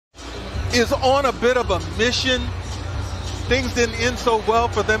is on a bit of a mission. Things didn't end so well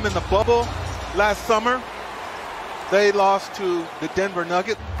for them in the bubble last summer. They lost to the Denver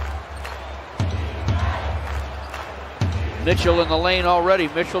Nuggets. Mitchell in the lane already.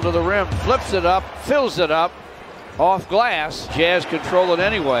 Mitchell to the rim, flips it up, fills it up, off glass. Jazz control it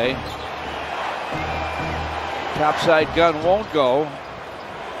anyway. Topside gun won't go.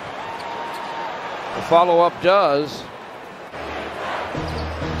 The follow-up does.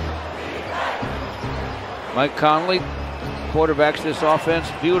 Mike Conley quarterbacks this offense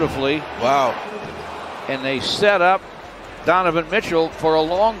beautifully. Wow. And they set up Donovan Mitchell for a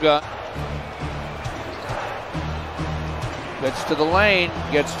long gun. Gets to the lane,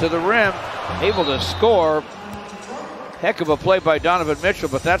 gets to the rim, able to score. Heck of a play by Donovan Mitchell,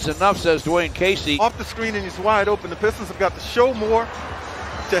 but that's enough, says Dwayne Casey. Off the screen and he's wide open. The Pistons have got to show more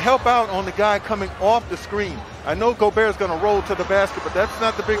to help out on the guy coming off the screen. I know Gobert's going to roll to the basket, but that's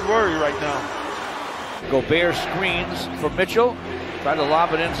not the big worry right now. Gobert screens for Mitchell. Try to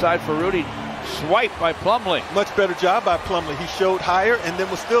lob it inside for Rudy. Swipe by Plumlee. Much better job by Plumlee. He showed higher and then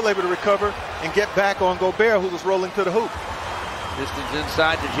was still able to recover and get back on Gobert, who was rolling to the hoop. Pistons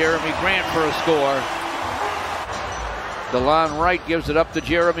inside to Jeremy Grant for a score. DeLon Wright gives it up to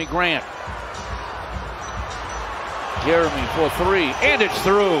Jeremy Grant. Jeremy for three, and it's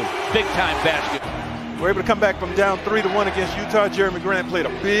through. Big time basket. We're able to come back from down 3-1 against Utah. Jeremy Grant played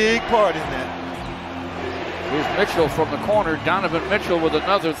a big part in that. Here's Mitchell from the corner. Donovan Mitchell with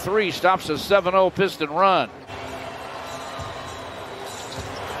another three stops a 7-0 Piston run.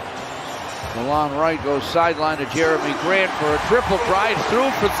 DeLon Wright goes sideline to Jeremy Grant for a triple try. It's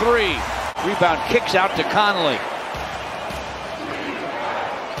through for three. Rebound kicks out to Conley.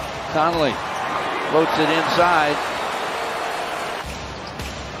 Conley floats it inside.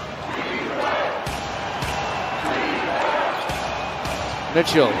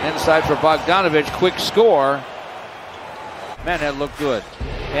 Mitchell inside for Bogdanovich. Quick score. Man, that looked good.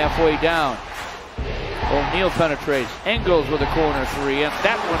 Halfway down. O'Neal penetrates. Engels with a corner three, and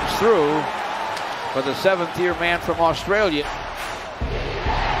that one's through for the seventh-year man from Australia.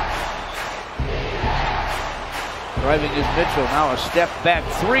 Driving is Mitchell. Now a step back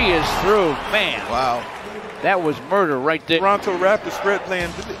three is through. Man. Wow. That was murder right there. Toronto Raptors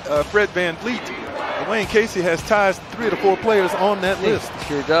Fred Van Vliet. Dwayne Casey has ties to 3 of the 4 players on that list.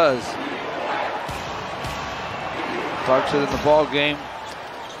 Sure does. Clarkson in the ball game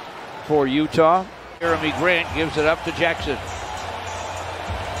for Utah. Jeremy Grant gives it up to Jackson.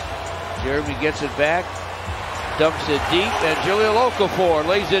 Jeremy gets it back, dumps it deep, and Jahlil Okafor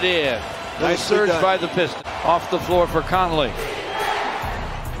lays it in. Nice surge by the Pistons. Off the floor for Conley.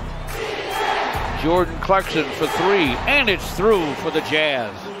 Jordan Clarkson for three, and it's through for the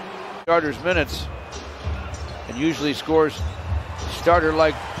Jazz. Starters minutes, and usually scores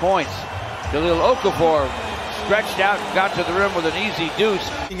starter-like points. Jahlil Okafor stretched out and got to the rim with an easy deuce.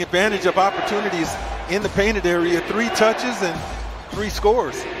 Taking advantage of opportunities in the painted area. 3 touches and 3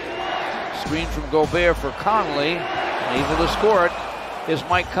 scores. Screen from Gobert for Conley. Able to score it is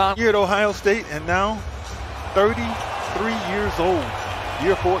Mike Conley. Here at Ohio State, and now 33 years old.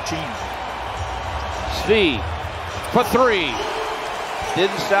 Year 14. Svi for three.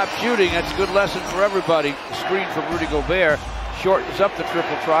 Didn't stop shooting. That's a good lesson for everybody. Screen from Rudy Gobert. Shortens up the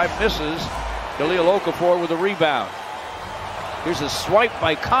triple try. Misses. Jahlil Okafor with a rebound. Here's a swipe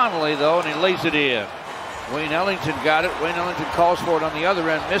by Conley, though, and he lays it in. Wayne Ellington got it. Wayne Ellington calls for it on the other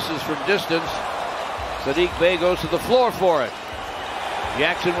end. Misses from distance. Sadiq Bey goes to the floor for it.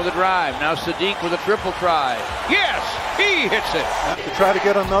 Jackson with a drive. Now Sadiq with a triple try. Yes! He hits it! To try to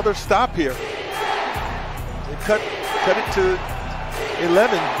get another stop here. They cut it to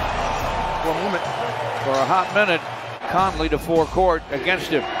 11 for a moment. For a hot minute, Conley to forecourt against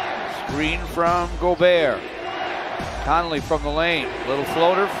him. Screen from Gobert. Conley from the lane. Little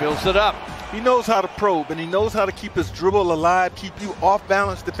floater, fills it up. He knows how to probe, and he knows how to keep his dribble alive, keep you off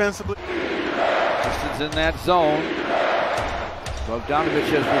balance defensively. Pistons in that zone. Bogdanovich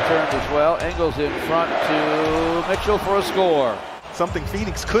has returned as well. Engels in front to Mitchell for a score. Something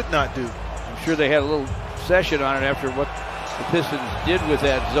Phoenix could not do. I'm sure they had a little session on it after what the Pistons did with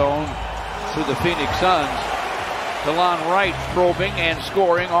that zone to the Phoenix Suns. DeLon Wright probing and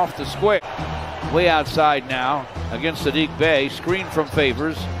scoring off the square. Way outside now against Sadiq Bey. Screen from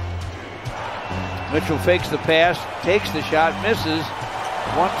Favors. Mitchell fakes the pass, takes the shot, misses.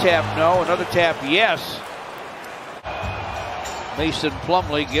 One tap, no. Another tap, yes. Mason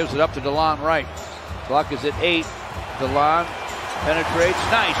Plumlee gives it up to DeLon Wright. Clock is at 8. DeLon penetrates.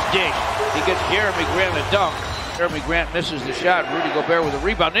 Nice dish. He gets Jeremy Grant a dunk. Jeremy Grant misses the shot. Rudy Gobert with a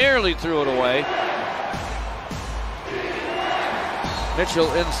rebound. Nearly threw it away.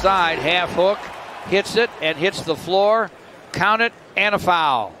 Mitchell inside, half hook, hits it and hits the floor. Count it, and a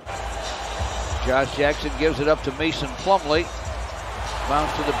foul. Josh Jackson gives it up to Mason Plumlee.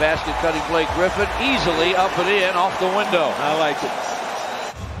 Bounce to the basket, cutting Blake Griffin. Easily up and in, off the window. I like it.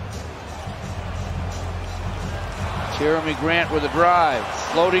 Jeremy Grant with a drive.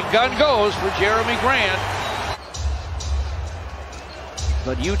 Floating gun goes for Jeremy Grant.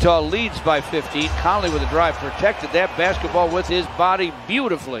 But Utah leads by 15. Conley with a drive protected that basketball with his body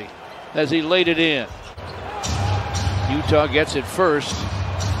beautifully as he laid it in. Utah gets it first.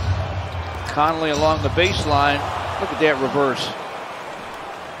 Conley along the baseline. Look at that reverse.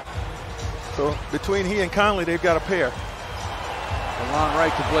 So between he and Conley, they've got a pair. Along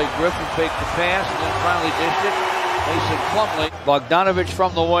right to Blake Griffin, fake the pass, and then finally dished it. Mason Plumlee. Bogdanovich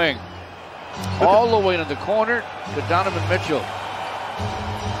from the wing. All the way to the corner to Donovan Mitchell.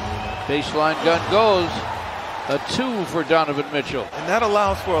 Baseline gun goes. A 2 for Donovan Mitchell. And that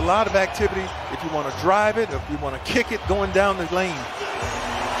allows for a lot of activity if you want to drive it, if you want to kick it going down the lane.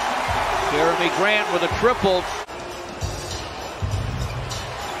 Jeremy Grant with a triple.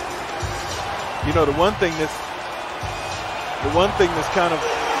 You know, the one thing that's kind of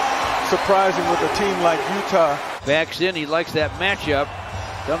surprising with a team like Utah. Backs in, he likes that matchup.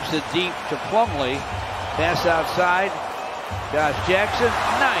 Dumps it deep to Plumlee. Pass outside. Josh Jackson.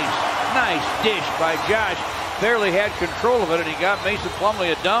 Nice dish by Josh. Barely had control of it, and he got Mason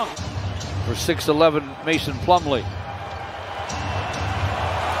Plumlee a dunk. For 6'11", Mason Plumlee.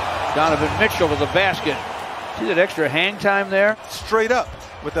 Donovan Mitchell with the basket. See that extra hang time there? Straight up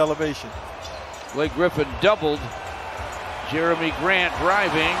with elevation. Blake Griffin doubled. Jeremy Grant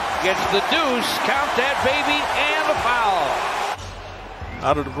driving. Gets the deuce. Count that baby, and a foul.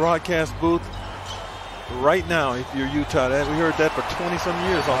 Out of the broadcast booth right now, if you're Utah, we heard that for 20-some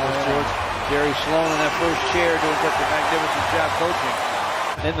years almost, George. Jerry Sloan in that first chair doing such a magnificent job coaching.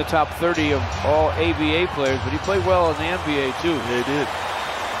 In the top 30 of all ABA players, but he played well in the NBA too. Yeah, he did.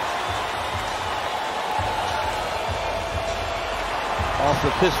 Off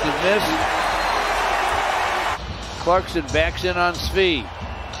the piston miss. Clarkson backs in on Svi.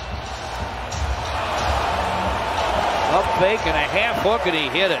 Up fake and a half hook, and he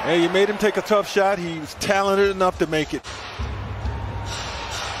hit it. Hey, you made him take a tough shot. He was talented enough to make it.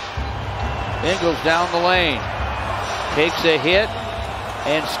 Ingles down the lane. Takes a hit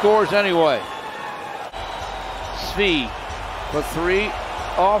and scores anyway. Svi for 3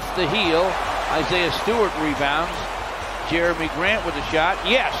 off the heel. Isaiah Stewart rebounds. Jeremy Grant with a shot.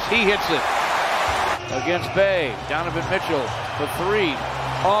 Yes, he hits it. Against Bay. Donovan Mitchell for 3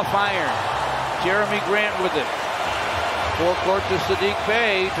 off iron. Jeremy Grant with it. Forecourt to Sadiq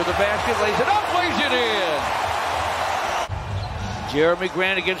Bey, to the basket, lays it up, lays it in. Jeremy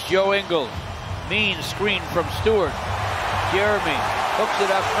Grant against Joe Ingles. Mean screen from Stewart. Jeremy hooks it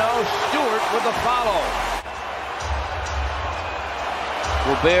up, no. Stewart with the follow.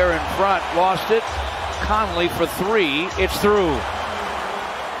 Gobert in front, lost it. Conley for 3, it's through.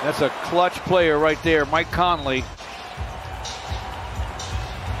 That's a clutch player right there, Mike Conley.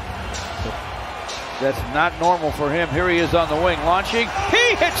 That's not normal for him. Here he is on the wing, launching.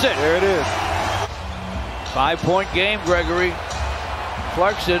 He hits it! There it is. 5-point game, Gregory.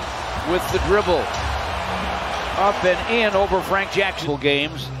 Clarkson with the dribble. Up and in over Frank Jackson.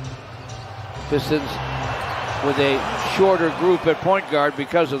 Games. Pistons with a shorter group at point guard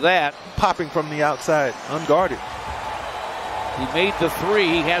because of that. Popping from the outside, unguarded. He made the 3,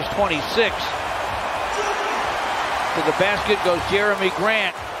 he has 26. To the basket goes Jeremy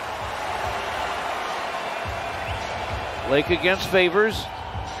Grant. Blake against Favors.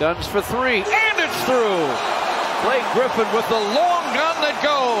 Guns for 3, and it's through. Blake Griffin with the long gun that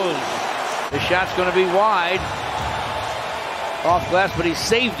goes. The shot's going to be wide. Off glass, but he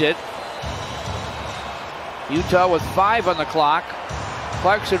saved it. Utah with 5 on the clock.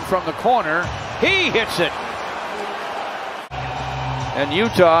 Clarkson from the corner. He hits it. And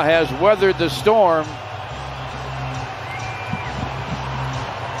Utah has weathered the storm